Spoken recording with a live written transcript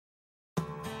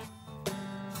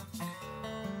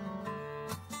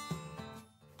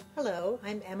Hello,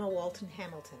 I'm Emma Walton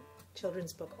Hamilton,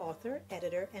 children's book author,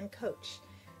 editor, and coach,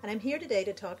 and I'm here today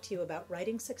to talk to you about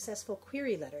writing successful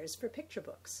query letters for picture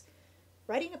books.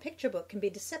 Writing a picture book can be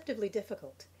deceptively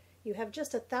difficult. You have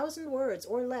just 1,000 words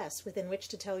or less within which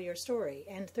to tell your story,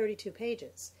 and 32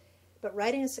 pages. But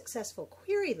writing a successful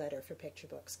query letter for picture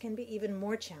books can be even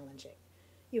more challenging.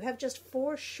 You have just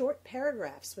 4 short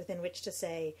paragraphs within which to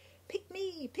say, "Pick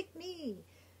me, pick me."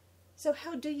 So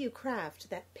how do you craft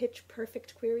that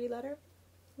pitch-perfect query letter?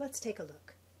 Let's take a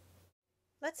look.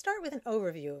 Let's start with an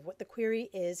overview of what the query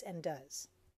is and does.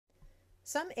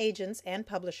 Some agents and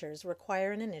publishers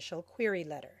require an initial query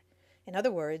letter. In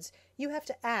other words, you have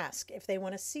to ask if they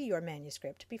want to see your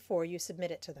manuscript before you submit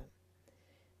it to them.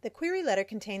 The query letter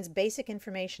contains basic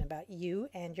information about you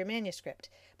and your manuscript,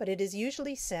 but it is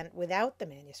usually sent without the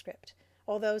manuscript,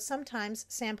 although sometimes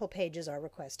sample pages are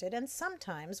requested, and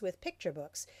sometimes with picture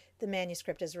books, the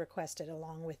manuscript is requested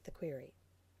along with the query.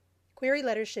 Query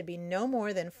letters should be no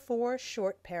more than 4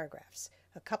 short paragraphs,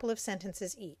 a couple of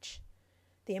sentences each.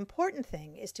 The important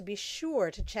thing is to be sure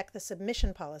to check the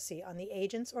submission policy on the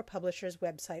agent's or publisher's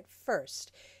website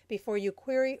first before you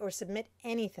query or submit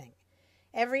anything.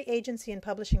 Every agency and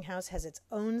publishing house has its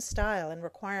own style and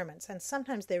requirements, and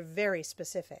sometimes they're very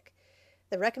specific.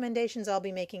 The recommendations I'll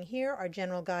be making here are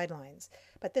general guidelines,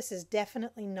 but this is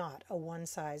definitely not a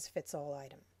one-size-fits-all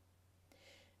item.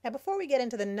 Now, before we get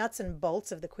into the nuts and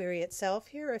bolts of the query itself,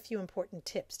 here are a few important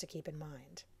tips to keep in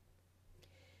mind.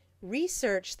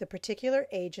 Research the particular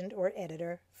agent or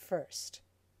editor first.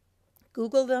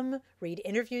 Google them, read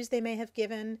interviews they may have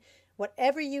given,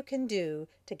 whatever you can do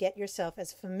to get yourself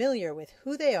as familiar with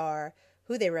who they are,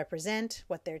 who they represent,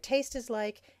 what their taste is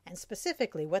like, and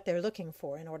specifically what they're looking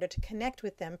for in order to connect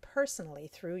with them personally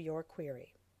through your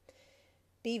query.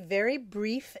 Be very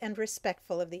brief and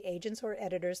respectful of the agent's or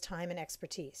editor's time and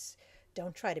expertise.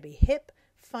 Don't try to be hip,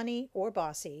 funny, or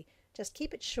bossy. Just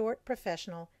keep it short,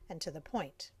 professional, and to the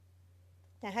point.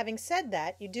 Now, having said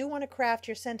that, you do want to craft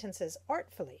your sentences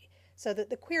artfully so that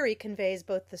the query conveys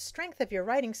both the strength of your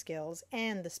writing skills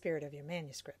and the spirit of your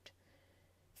manuscript.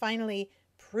 Finally,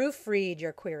 proofread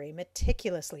your query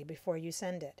meticulously before you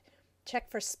send it. Check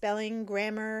for spelling,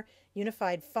 grammar,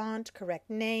 unified font, correct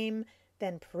name,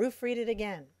 then proofread it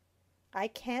again. I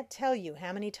can't tell you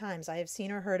how many times I have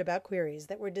seen or heard about queries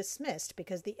that were dismissed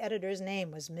because the editor's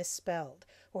name was misspelled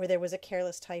or there was a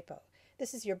careless typo.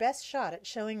 This is your best shot at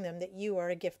showing them that you are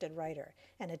a gifted writer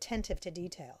and attentive to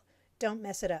detail. Don't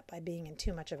mess it up by being in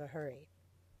too much of a hurry.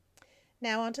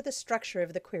 Now on to the structure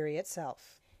of the query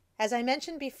itself. As I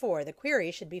mentioned before, the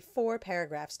query should be 4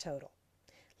 paragraphs total.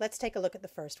 Let's take a look at the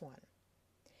first one.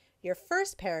 Your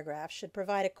first paragraph should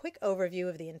provide a quick overview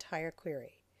of the entire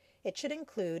query. It should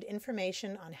include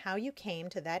information on how you came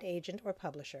to that agent or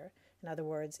publisher. In other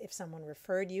words, if someone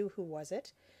referred you, who was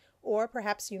it? Or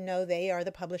perhaps you know they are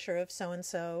the publisher of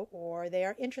so-and-so, or they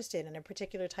are interested in a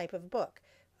particular type of book,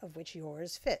 of which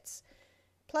yours fits.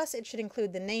 Plus, it should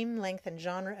include the name, length, and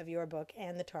genre of your book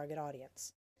and the target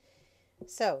audience.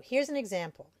 So, here's an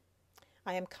example.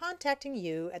 I am contacting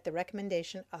you at the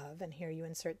recommendation of, and here you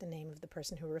insert the name of the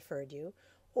person who referred you,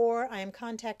 or I am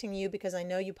contacting you because I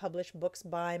know you publish books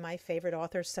by my favorite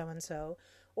author so-and-so,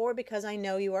 or because I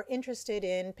know you are interested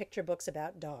in picture books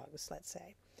about dogs, let's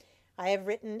say. I have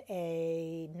written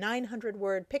a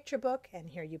 900-word picture book, and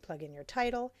here you plug in your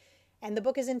title, and the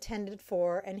book is intended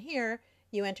for, and here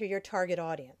you enter your target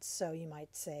audience. So you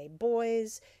might say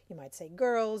boys, you might say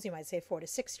girls, you might say 4 to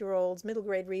 6-year-olds, middle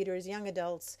grade readers, young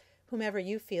adults, whomever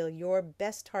you feel your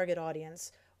best target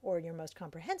audience or your most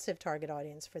comprehensive target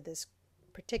audience for this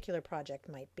particular project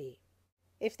might be.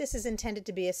 If this is intended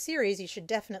to be a series, you should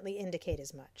definitely indicate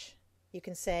as much. You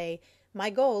can say, my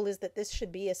goal is that this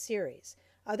should be a series.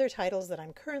 Other titles that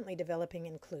I'm currently developing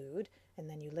include, and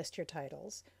then you list your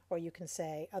titles, or you can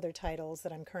say other titles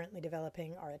that I'm currently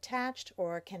developing are attached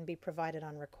or can be provided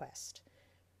on request.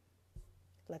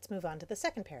 Let's move on to the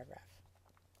second paragraph.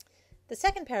 The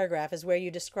second paragraph is where you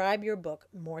describe your book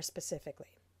more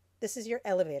specifically. This is your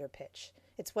elevator pitch.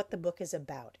 It's what the book is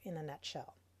about in a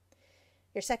nutshell.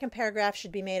 Your second paragraph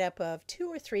should be made up of 2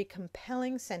 or 3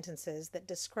 compelling sentences that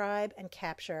describe and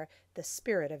capture the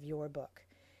spirit of your book.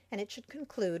 And it should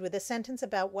conclude with a sentence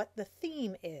about what the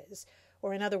theme is,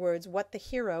 or in other words, what the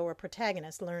hero or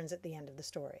protagonist learns at the end of the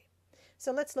story.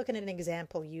 So let's look at an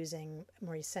example using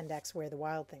Maurice Sendak's Where the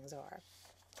Wild Things Are.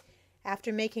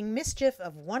 After making mischief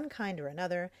of one kind or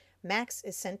another, Max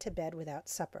is sent to bed without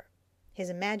supper. His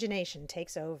imagination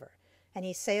takes over, and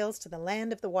he sails to the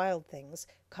land of the wild things,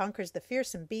 conquers the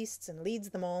fearsome beasts, and leads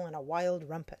them all in a wild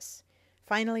rumpus.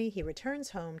 Finally, he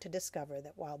returns home to discover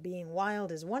that while being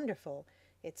wild is wonderful,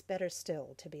 it's better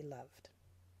still to be loved.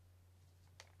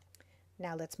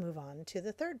 Now let's move on to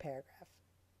the third paragraph.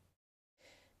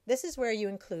 This is where you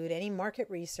include any market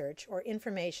research or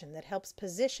information that helps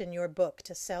position your book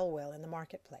to sell well in the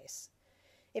marketplace.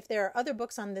 If there are other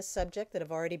books on this subject that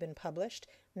have already been published,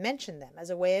 mention them as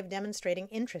a way of demonstrating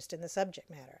interest in the subject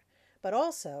matter, but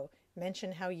also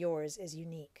mention how yours is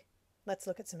unique. Let's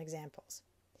look at some examples.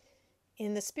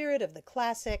 In the spirit of the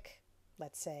classic,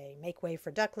 let's say Make Way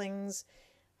for Ducklings,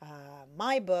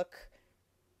 my book,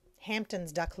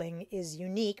 Hampton's Duckling, is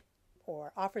unique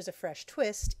or offers a fresh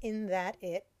twist in that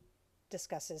it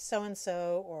discusses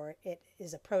so-and-so or it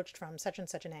is approached from such and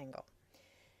such an angle.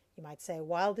 You might say,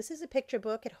 while this is a picture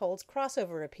book, it holds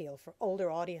crossover appeal for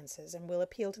older audiences and will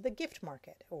appeal to the gift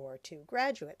market or to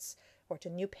graduates or to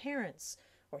new parents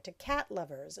or to cat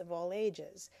lovers of all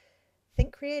ages.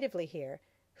 Think creatively here.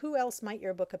 Who else might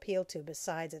your book appeal to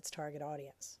besides its target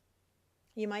audience?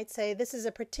 You might say this is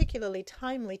a particularly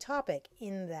timely topic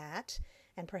in that,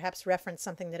 and perhaps reference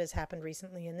something that has happened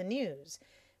recently in the news.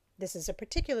 This is a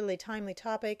particularly timely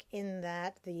topic in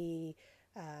that the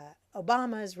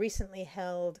Obamas recently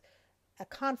held a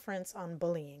conference on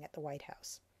bullying at the White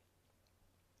House.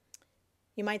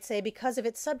 You might say because of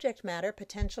its subject matter,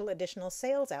 potential additional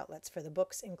sales outlets for the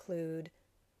books include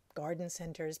garden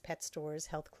centers, pet stores,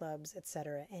 health clubs,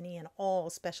 etc., any and all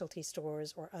specialty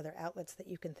stores or other outlets that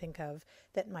you can think of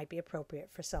that might be appropriate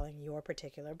for selling your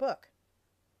particular book.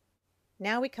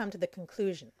 Now we come to the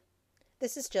conclusion.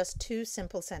 This is just 2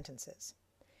 simple sentences.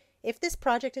 If this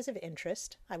project is of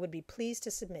interest, I would be pleased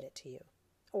to submit it to you.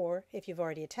 Or, if you've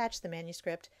already attached the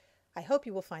manuscript, I hope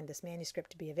you will find this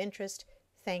manuscript to be of interest.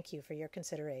 Thank you for your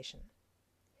consideration.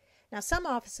 Now, some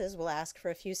offices will ask for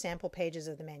a few sample pages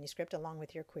of the manuscript along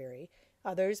with your query.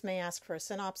 Others may ask for a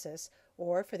synopsis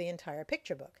or for the entire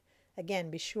picture book. Again,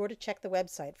 be sure to check the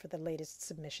website for the latest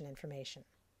submission information.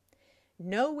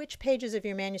 Know which pages of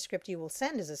your manuscript you will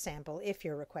send as a sample if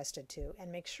you're requested to,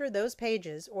 and make sure those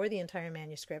pages or the entire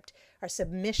manuscript are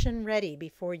submission ready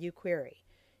before you query.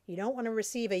 You don't want to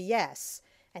receive a yes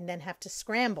and then have to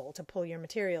scramble to pull your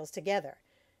materials together.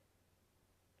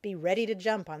 Be ready to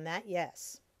jump on that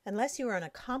yes. Unless you are an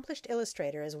accomplished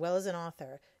illustrator as well as an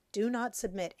author, do not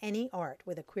submit any art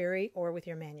with a query or with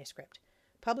your manuscript.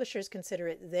 Publishers consider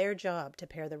it their job to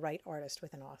pair the right artist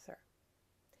with an author.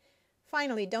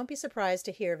 Finally, don't be surprised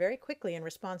to hear very quickly in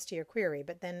response to your query,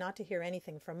 but then not to hear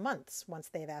anything for months once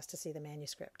they've asked to see the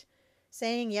manuscript.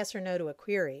 Saying yes or no to a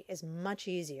query is much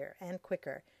easier and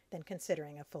quicker than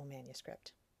considering a full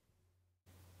manuscript.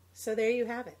 So there you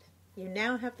have it. You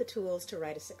now have the tools to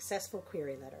write a successful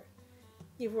query letter.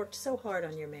 You've worked so hard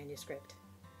on your manuscript.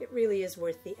 It really is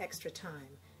worth the extra time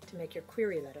to make your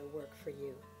query letter work for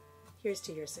you. Here's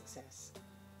to your success.